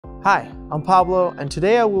Hi, I'm Pablo, and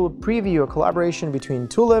today I will preview a collaboration between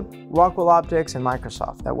Tulip, Rockwell Optics, and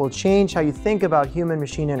Microsoft that will change how you think about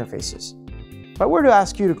human-machine interfaces. If I were to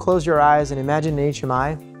ask you to close your eyes and imagine an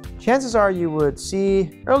HMI, chances are you would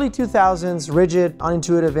see early 2000s rigid,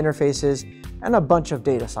 unintuitive interfaces and a bunch of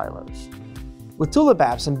data silos. With Tulip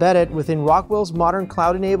apps embedded within Rockwell's modern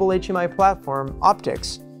cloud-enabled HMI platform,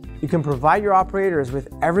 Optics, you can provide your operators with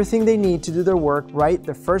everything they need to do their work right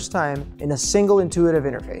the first time in a single intuitive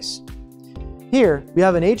interface. Here, we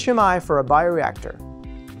have an HMI for a bioreactor.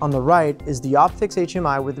 On the right is the Optics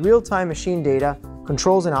HMI with real-time machine data,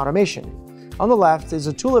 controls, and automation. On the left is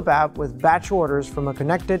a Tulip app with batch orders from a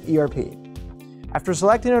connected ERP. After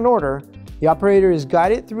selecting an order, the operator is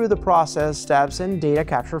guided through the process steps and data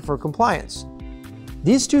capture for compliance.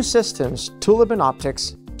 These two systems, Tulip and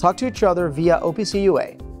Optics, talk to each other via OPC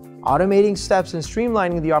UA, automating steps and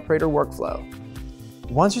streamlining the operator workflow.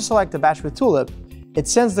 Once you select a batch with Tulip, it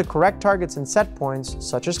sends the correct targets and set points,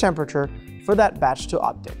 such as temperature, for that batch to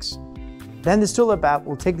Optics. Then this Tulip app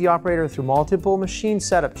will take the operator through multiple machine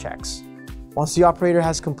setup checks. Once the operator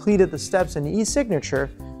has completed the steps and e-signature,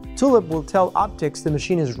 Tulip will tell Optics the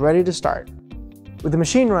machine is ready to start. With the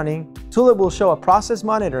machine running, Tulip will show a process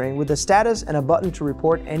monitoring with a status and a button to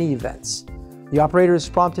report any events. The operator is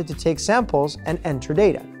prompted to take samples and enter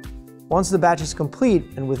data. Once the batch is complete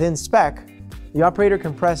and within spec, the operator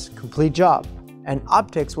can press Complete Job, and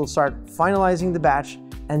Optics will start finalizing the batch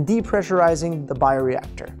and depressurizing the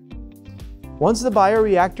bioreactor. Once the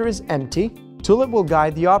bioreactor is empty, Tulip will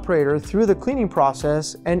guide the operator through the cleaning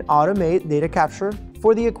process and automate data capture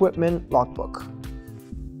for the equipment logbook.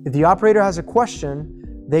 If the operator has a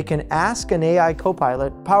question, they can ask an AI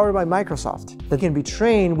CoPilot powered by Microsoft that can be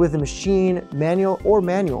trained with the machine manual or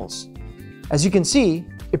manuals. As you can see,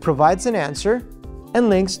 it provides an answer and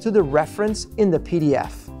links to the reference in the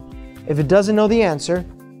PDF. If it doesn't know the answer,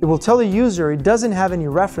 it will tell the user it doesn't have any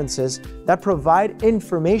references that provide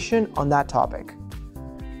information on that topic.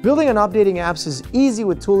 Building and updating apps is easy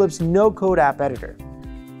with Tulip's no-code app editor.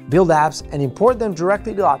 Build apps and import them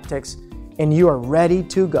directly to Optics, and you are ready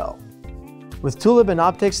to go. With Tulip and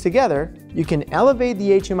Optics together, you can elevate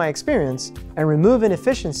the HMI experience and remove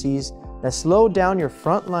inefficiencies that slow down your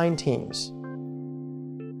frontline teams.